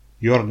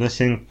You are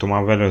listening to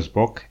Marvelous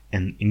Book,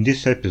 and in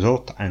this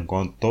episode I'm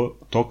going to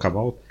talk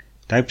about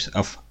types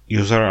of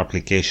user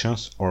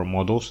applications or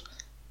models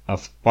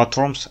of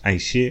platforms I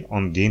see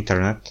on the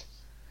internet.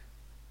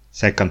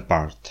 Second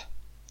part.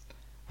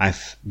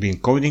 I've been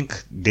coding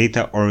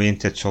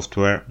data-oriented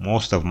software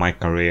most of my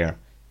career,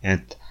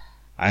 and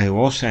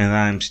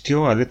I'm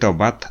still a little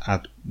bad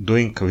at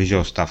doing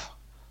visual stuff.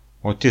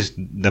 What is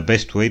the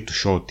best way to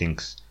show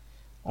things?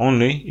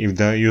 Only if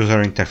the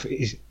user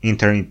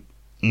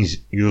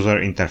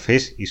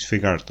interface is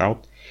figured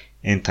out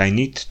and I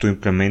need to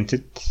implement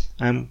it,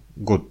 I'm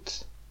good.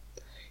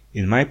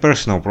 In my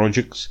personal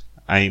projects,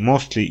 I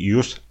mostly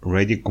use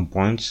ready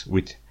components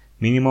with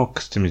minimal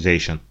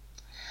customization.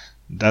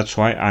 That's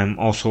why I'm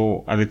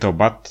also a little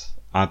bad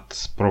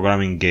at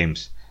programming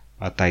games,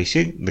 but I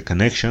see the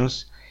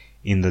connections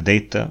in the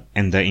data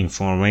and the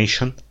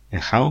information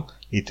and how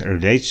it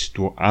relates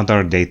to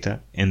other data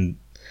and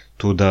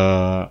to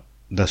the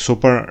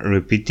super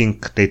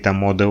repeating data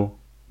model,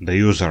 the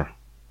user.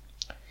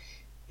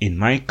 In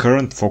my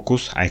current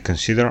focus, I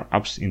consider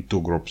apps in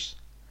two groups,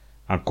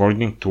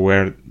 according to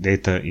where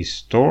data is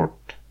stored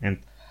and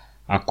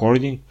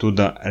according to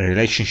the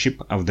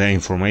relationship of the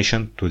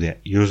information to the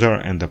user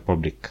and the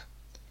public.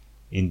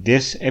 In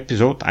this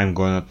episode, I'm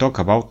going to talk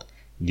about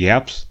the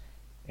apps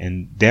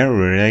and their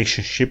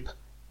relationship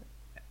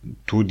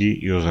to the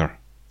user.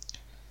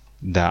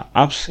 The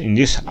apps in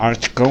this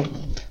article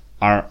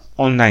are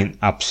online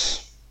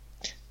apps.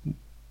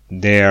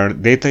 Their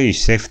data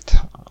is saved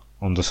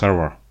on the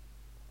server.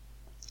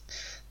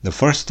 The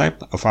first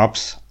type of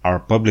apps are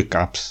public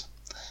apps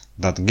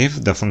that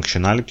give the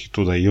functionality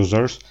to the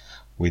users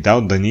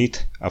without the need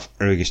of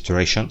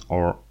registration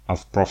or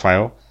of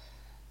profile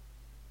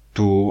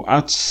to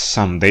add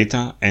some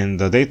data, and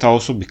the data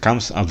also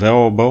becomes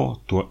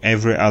available to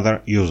every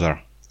other user.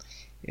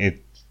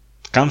 It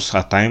comes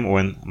a time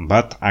when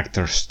bad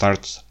actors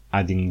start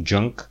adding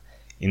junk,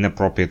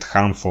 inappropriate,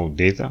 harmful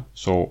data,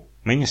 so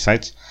many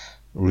sites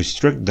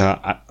restrict the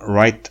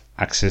right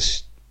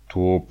access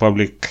to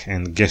public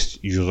and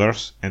guest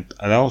users and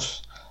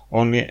allows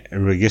only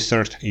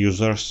registered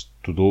users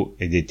to do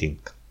editing.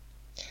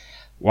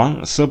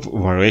 One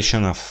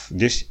sub-variation of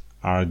this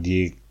are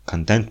the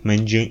content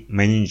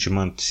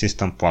management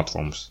system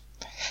platforms.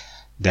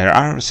 There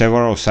are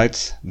several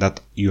sites that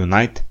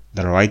unite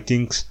the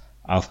writings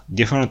of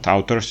different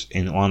authors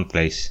in one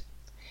place,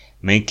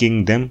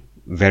 making them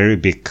very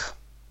big.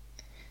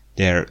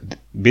 Their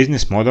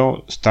business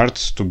model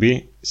starts to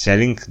be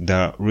selling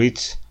the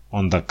reads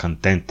on the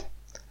content,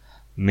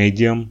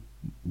 Medium,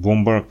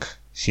 Bloomberg,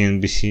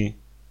 CNBC,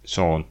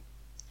 so on.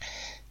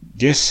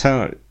 This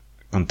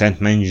content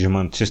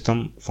management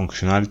system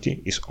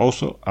functionality is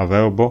also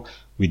available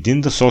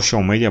within the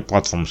social media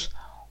platforms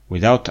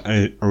without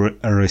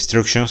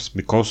restrictions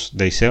because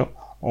they sell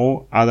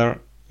all other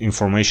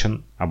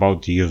information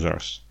about the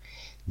users.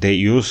 They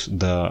use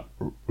the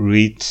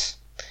reads,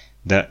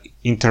 the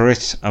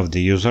interests of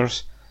the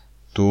users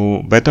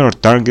to better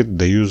target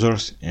the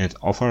users and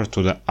offer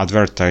to the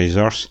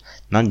advertisers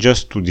not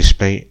just to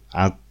display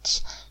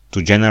ads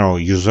to general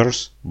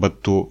users,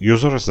 but to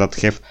users that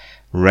have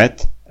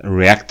read,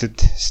 reacted,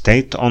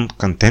 stayed on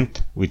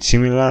content with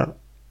similar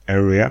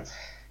area.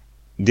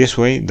 This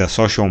way, the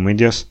social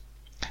medias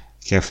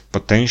have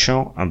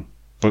potentially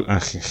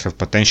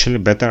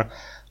better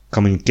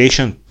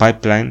communication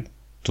pipeline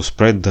to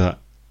spread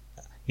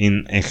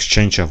in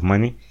exchange of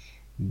money,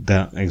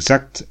 the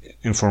exact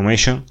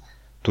information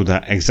to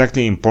the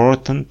exactly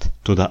important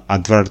to the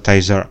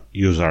advertiser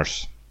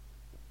users.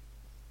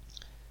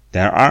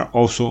 There are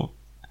also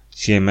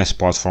CMS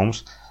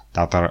platforms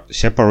that are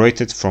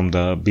separated from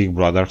the big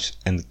brothers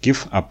and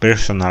give a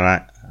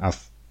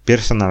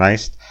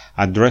personalized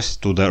address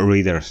to the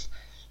readers.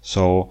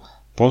 So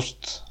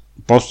posts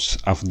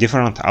of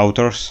different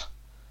authors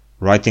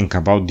writing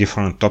about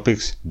different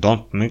topics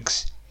don't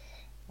mix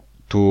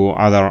to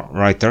other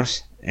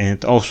writers,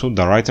 and also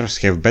the writers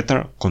have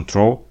better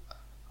control,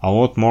 a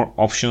lot more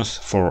options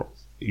for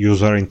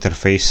user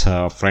interface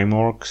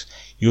frameworks,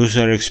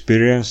 user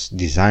experience,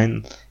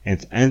 design,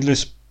 and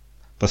endless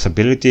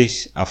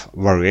possibilities of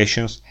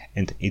variations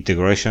and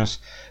integrations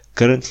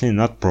currently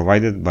not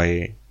provided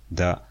by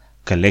the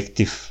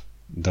collective,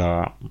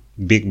 the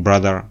big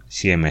brother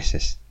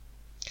CMSs.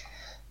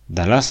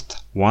 The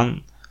last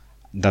one,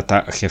 the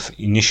CMSs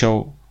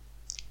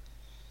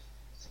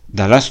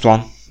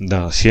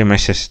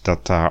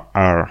that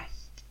are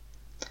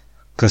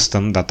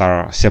custom, that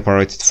are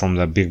separated from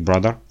the big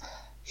brother,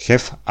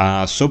 have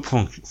a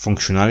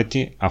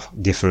sub-functionality of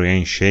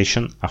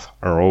differentiation of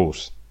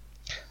rows.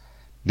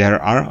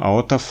 There are a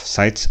lot of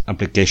sites,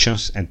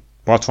 applications and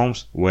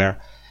platforms where,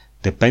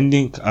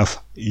 depending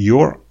of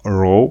your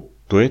row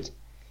to it,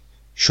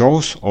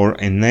 shows or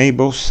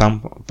enables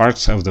some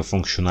parts of the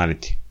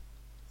functionality.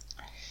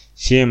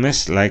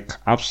 CMS like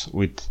apps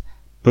with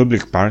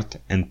public part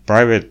and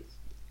private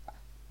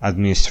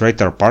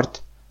administrator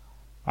part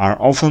are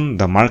often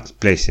the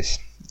marketplaces.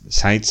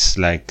 Sites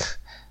like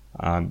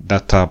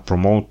that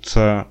promote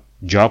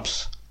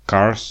jobs,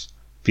 cars,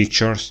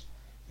 pictures,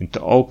 into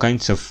all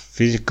kinds of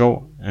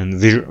physical and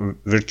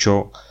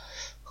virtual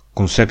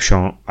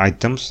conceptual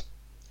items.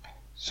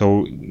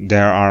 So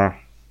there are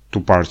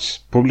two parts: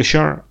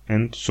 publisher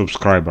and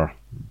subscriber,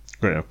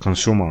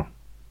 consumer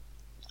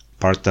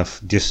part of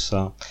this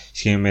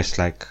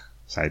CMS-like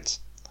sites.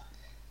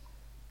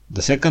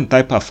 The second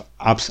type of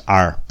apps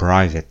are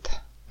private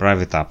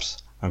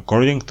apps.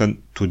 According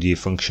to the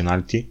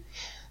functionality,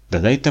 the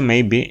data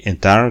may be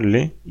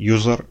entirely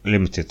user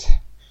limited,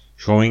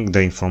 showing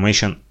the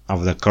information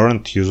of the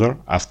current user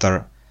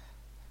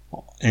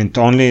and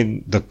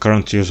only the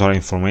current user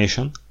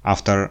information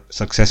after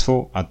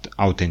successful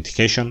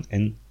authentication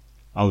and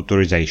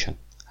authorization.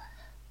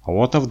 A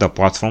lot of the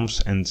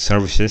platforms and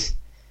services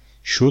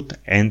should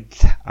and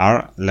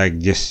are like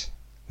this,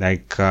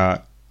 like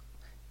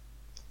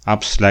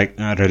apps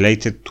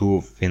related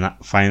to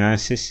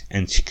finances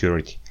and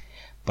security.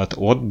 But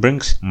what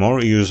brings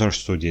more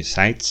users to these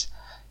sites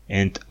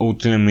and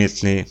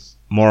ultimately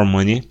more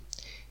money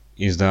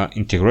is the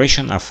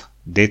integration of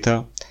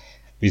data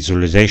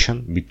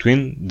visualization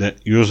between the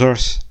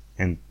users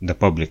and the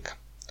public.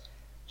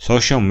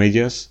 Social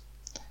media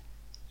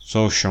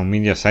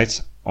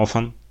sites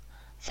often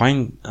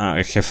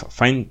have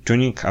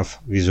fine-tuning of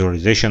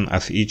visualization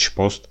of each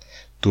post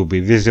to be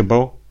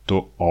visible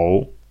to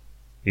all,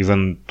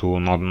 even to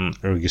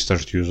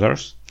non-registered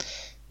users.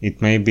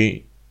 It may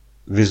be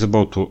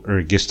visible to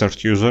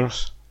registered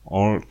users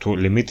or to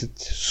limited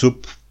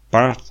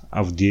sub-part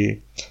of the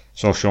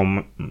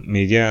social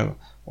media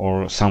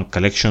or some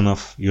collection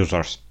of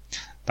users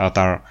that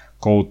are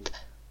called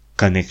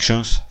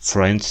connections,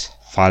 friends,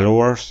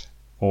 followers,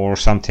 or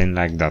something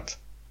like that.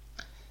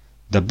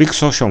 The big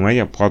social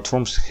media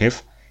platforms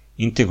have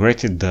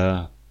integrated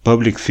the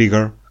public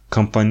figure,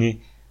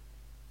 company,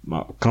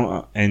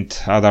 and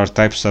other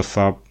types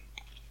of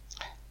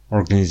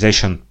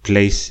organization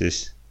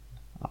places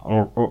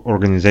or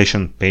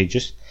organization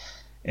pages,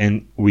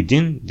 and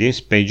within these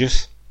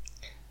pages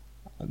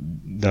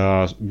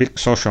the big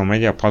social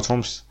media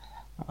platforms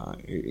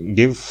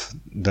give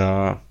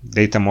the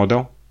data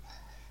model,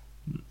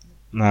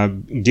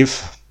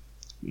 give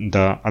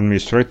the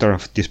administrator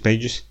of these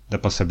pages the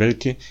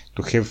possibility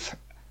to have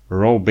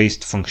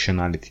role-based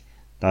functionality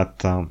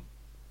that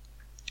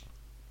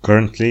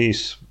currently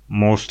is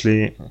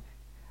mostly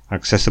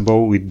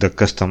accessible with the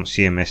custom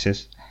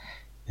CMSs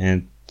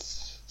and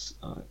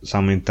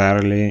some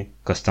entirely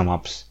custom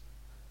apps.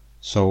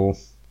 So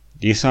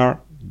these are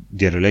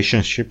the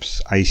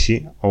relationships I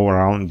see all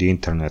around the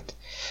internet: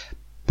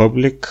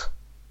 public,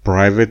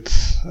 private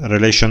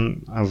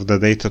relation of the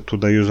data to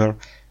the user,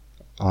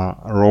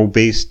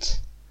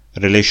 role-based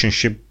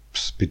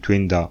relationships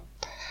between the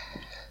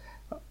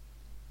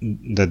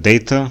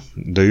data,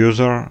 the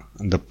user,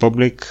 the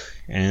public,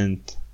 and